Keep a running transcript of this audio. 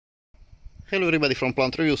Hello everybody from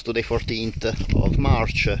Plant Reviews. Today 14th of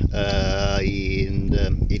March and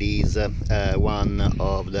it is one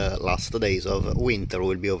of the last days of winter.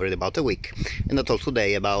 Will be over in about a week, and I talk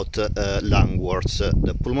today about Lungworts,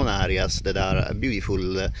 the Pulmonarias, that are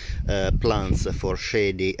beautiful plants for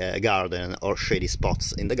shady garden or shady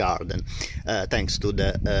spots in the garden, thanks to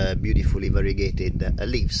the beautifully variegated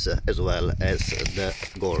leaves as well as the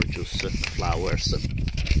gorgeous flowers.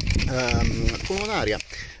 Pulmonaria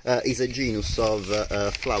is a genus of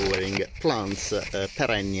flowering plants,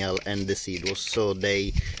 perennial and deciduous, so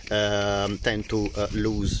they tend to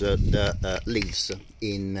lose the leaves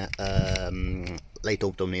in late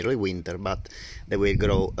autumn, early winter, but they will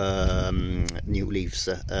grow new leaves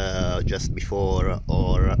just before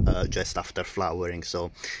or just after flowering,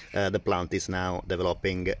 so the plant is now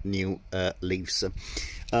developing new leaves.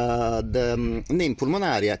 The name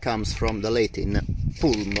Pulmonaria comes from the Latin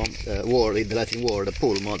pulmo word, the Latin word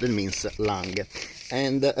pulmo, that means lung,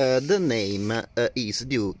 and the name is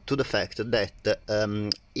due to the fact that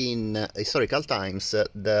in historical times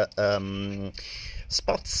the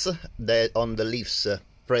spots that on the leaves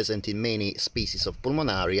present in many species of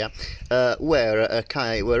Pulmonaria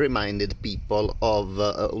were reminded people of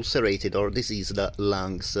ulcerated or diseased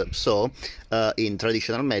lungs. So in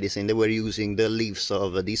traditional medicine they were using the leaves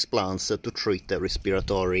of these plants to treat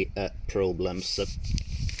respiratory problems.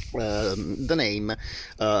 The name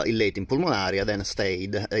in Latin Pulmonaria then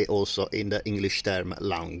stayed also in the English term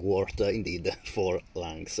Lungwort, indeed for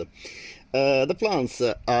lungs. The plants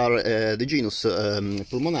are, the genus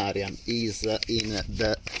Pulmonaria is in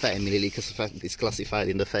the family, is classified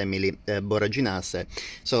in the family Boraginaceae,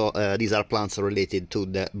 so these are plants related to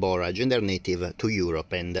the borage and they're native to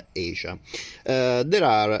Europe and Asia. There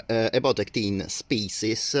are about 18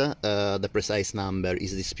 species, the precise number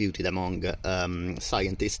is disputed among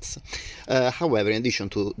scientists. However, in addition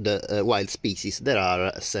to the wild species, there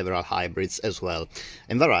are several hybrids as well,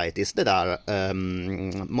 and varieties that are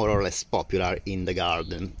more or less popular in the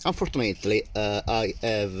garden. Unfortunately, I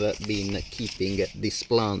have been keeping this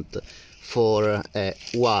plant for a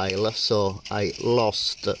while, so I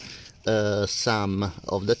lost some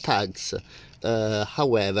of the tags.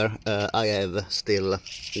 However, I have still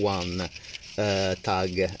one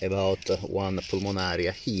tag about one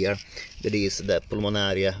Pulmonaria here. That is the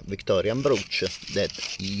Pulmonaria Victorian brooch that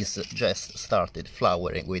is just started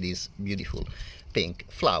flowering with these beautiful pink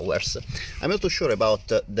flowers. I'm not too sure about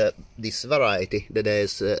this variety that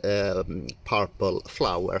has purple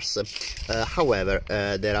flowers. However,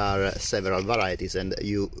 there are several varieties, and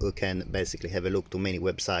you can basically have a look to many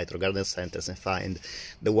websites or garden centers and find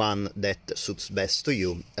the one that suits best to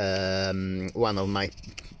you. One of my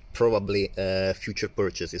probably future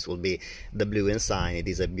purchases will be the blue Ensign. It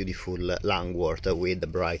is a beautiful Lungwort with the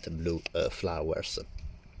bright blue flowers.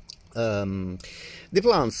 The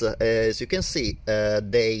plants, as you can see,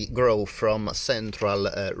 they grow from central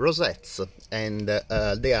rosettes, and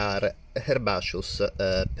they are herbaceous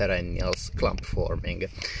perennials, clump forming.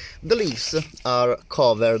 The leaves are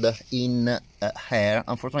covered in hair.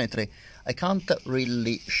 Unfortunately, I can't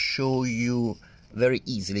really show you very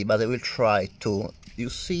easily, but I will try to. You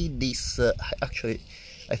see this, actually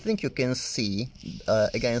I think you can see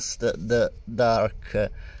against the dark,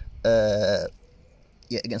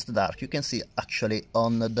 against the dark, you can see actually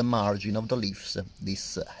on the margin of the leaves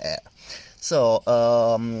this hair. So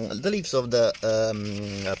the leaves of the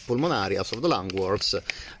Pulmonarias, of the Lungworts,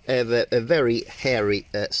 have a very hairy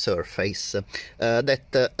surface,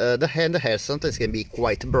 that the hair sometimes can be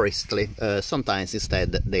quite bristly, sometimes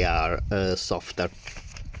instead they are softer.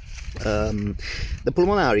 The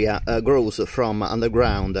Pulmonaria grows from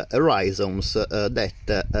underground rhizomes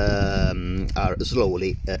that are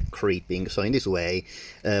slowly creeping, so in this way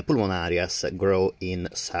Pulmonarias grow in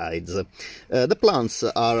sides. The plants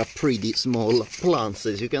are pretty small plants,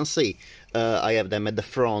 as you can see. I have them at the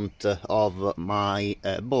front of my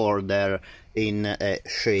border in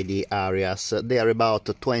shady areas. They are about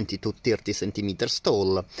 20 to 30 centimeters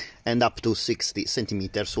tall and up to 60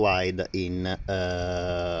 centimeters wide in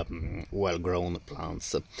well-grown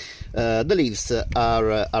plants. The leaves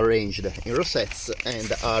are arranged in rosettes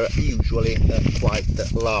and are usually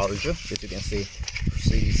quite large. As you can see,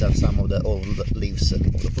 these are some of the old leaves of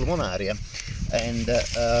the Pulmonaria, and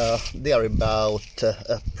they are about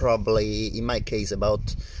probably, in my case,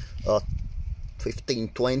 about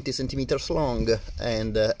 15-20 centimeters long,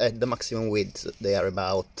 and at the maximum width they are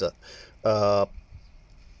about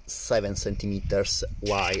 7 centimeters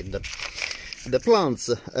wide. The plants,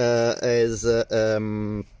 as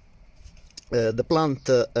The plant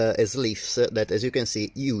has leaves that, as you can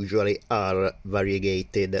see, usually are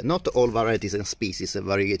variegated. Not all varieties and species have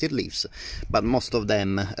variegated leaves, but most of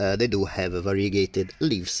them they do have variegated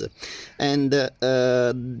leaves. And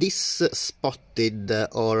this spotted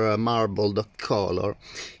or marbled color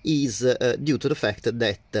is due to the fact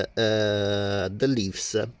that the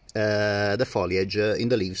leaves, the foliage in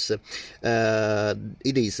the leaves,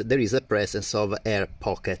 there is a presence of air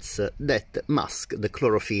pockets that mask the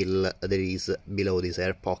chlorophyll that is below these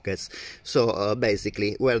air pockets. So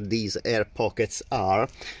basically, where these air pockets are,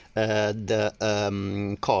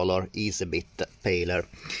 the color is a bit paler.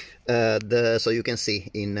 So you can see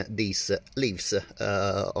in these leaves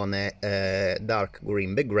on a dark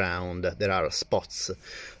green background there are spots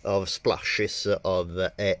of splashes of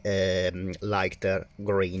a lighter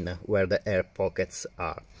green where the air pockets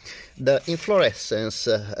are. The inflorescence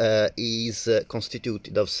is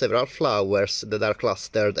constituted of several flowers that are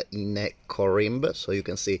clustered in a corymb, so you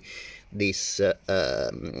can see this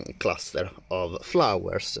cluster of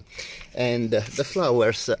flowers, and the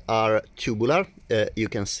flowers are tubular. You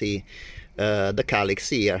can see the calyx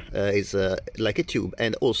here is like a tube,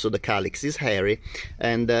 and also the calyx is hairy,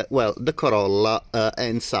 and well, the corolla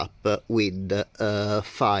ends up with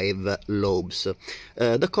 5 lobes.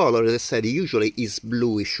 The color, as I said, usually is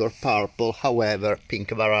bluish or purple. However, pink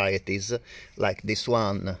varieties like this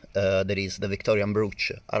one, that is the Victorian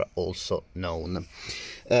brooch, are also known.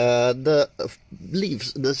 The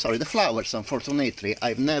flowers, unfortunately,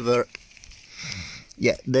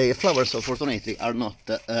 the flowers, unfortunately, are not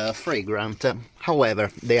fragrant. However,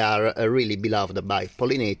 they are really beloved by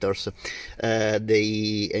pollinators.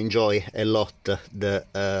 They enjoy a lot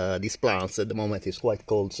these plants. At the moment it's quite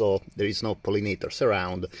cold, so there is no pollinators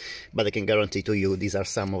around, but I can guarantee to you these are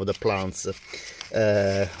some of the plants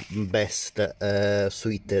best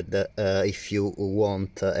suited if you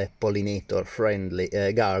want a pollinator friendly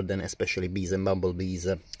garden. Especially bees and bumblebees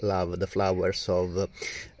love the flowers of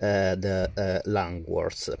the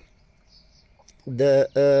lungworts. The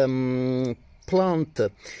plant,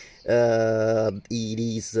 it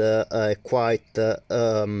is quite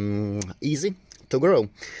easy to grow,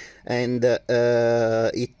 and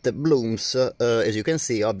it blooms, as you can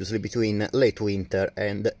see, obviously between late winter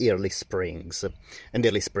and early spring.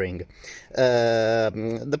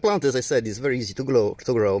 The plant, as I said, is very easy to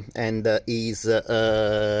grow, and is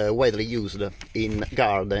widely used in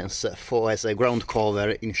gardens as a ground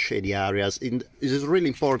cover in shady areas. It is really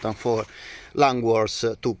important for lungworts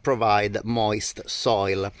to provide moist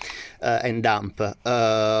soil and damp,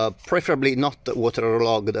 preferably not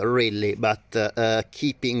waterlogged really, but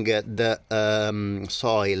keeping the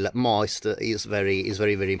soil moist is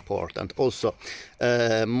very important. Also,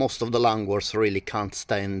 most of the lungworts really can't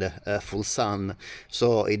stand full sun,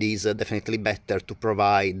 so it is definitely better to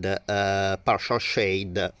provide partial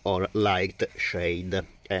shade or light shade,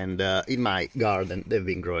 and in my garden they've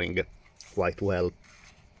been growing quite well.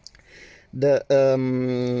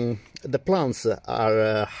 The plants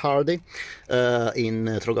are hardy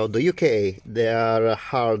throughout the UK. They are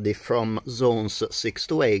hardy from zones 6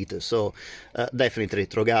 to 8, so definitely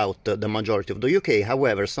throughout the majority of the UK.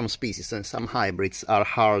 However, some species and some hybrids are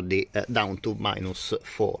hardy down to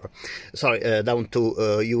 -4. Down to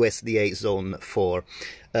USDA zone 4.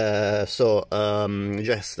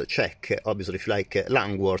 Just check, obviously, if you like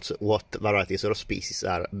lungworts, what varieties or species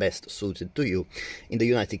are best suited to you. In the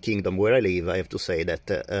United Kingdom, where I live, I have to say that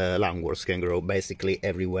lungworts can grow basically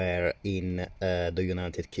everywhere in the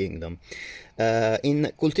United Kingdom.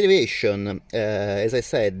 In cultivation, as I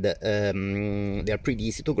said, they are pretty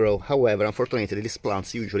easy to grow. However, unfortunately, these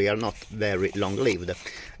plants usually are not very long-lived.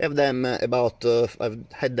 I've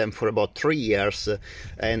had them for about 3 years,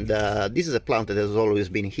 and this is a plant that has always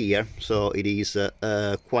been here, so it is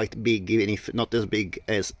quite big, even if not as big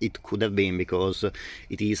as it could have been, because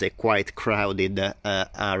it is a quite crowded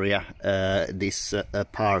area, this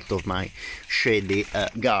part of my shady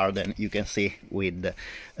garden, you can see, with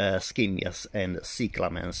skimmias and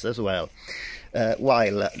cyclamens as well.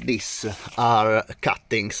 While these are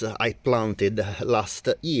cuttings I planted last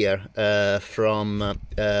year from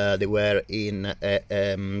they were in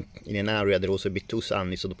an area that was a bit too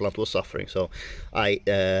sunny, so the plant was suffering, so I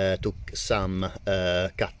took some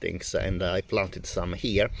cuttings and I planted some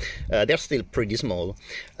here. They're still pretty small,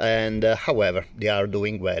 and however they are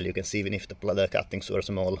doing well. You can see even if the cuttings were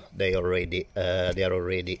small, they are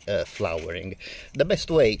already flowering. The best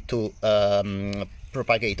way to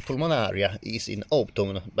propagate Pulmonaria is in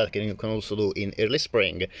autumn, but you can also do in early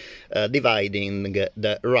spring, dividing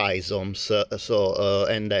the rhizomes,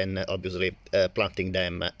 and then obviously planting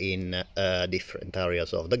them in different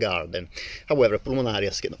areas of the garden. However,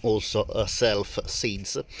 Pulmonarias can also self-seed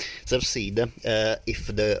if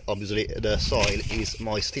obviously the soil is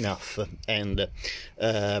moist enough and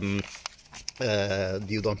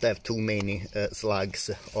you don't have too many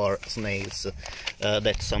slugs or snails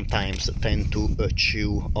that sometimes tend to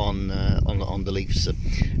chew on the leaves,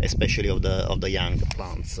 especially of the young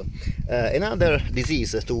plants. Another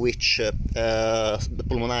disease to which the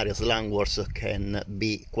Pulmonarias lungworts can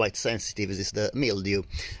be quite sensitive is the mildew,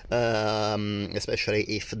 especially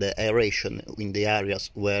if the aeration in the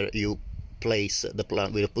areas where you place the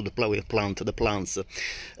plant, where you plant the plants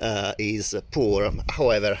is poor.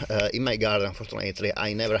 However, in my garden, unfortunately,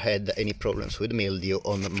 I never had any problems with mildew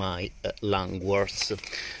on my lungworts.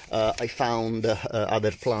 I found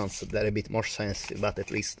other plants that are a bit more sensitive, but at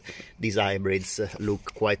least these hybrids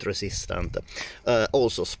look quite resistant.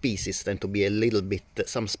 Also, species tend to be a little bit,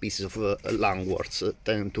 some species of lungworts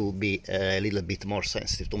tend to be a little bit more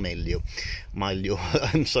sensitive to mildew,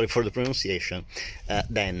 I'm sorry for the pronunciation,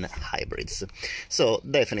 than hybrids. So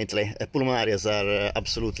definitely Pulmonarias are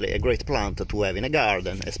absolutely a great plant to have in a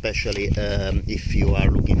garden, especially if you are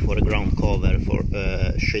looking for a ground cover for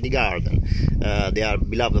a shady garden. They are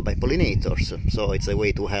beloved by pollinators, so it's a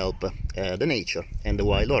way to help the nature and the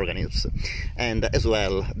wild organisms, and as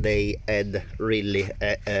well they add really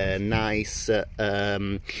a nice a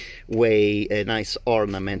nice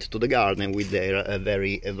ornament to the garden with their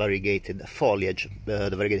very variegated foliage. The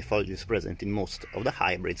variegated foliage is present in most of the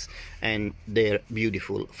hybrids, and their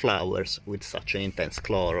beautiful flowers with such an intense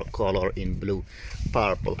color in blue,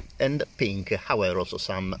 purple and pink. However, also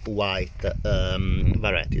some white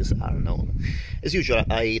varieties are known. As usual,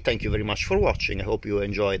 I thank you very much for watching. I hope you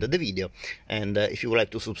enjoyed the video, and if you would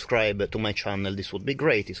like to subscribe to my channel, this would be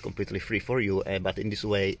great. It's completely free for you, but in this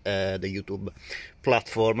way the YouTube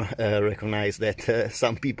platform recognize that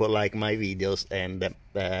some people like my videos and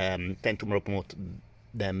tend to promote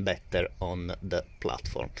them better on the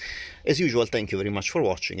platform. As usual, thank you very much for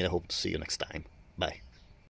watching, and I hope to see you next time. Bye.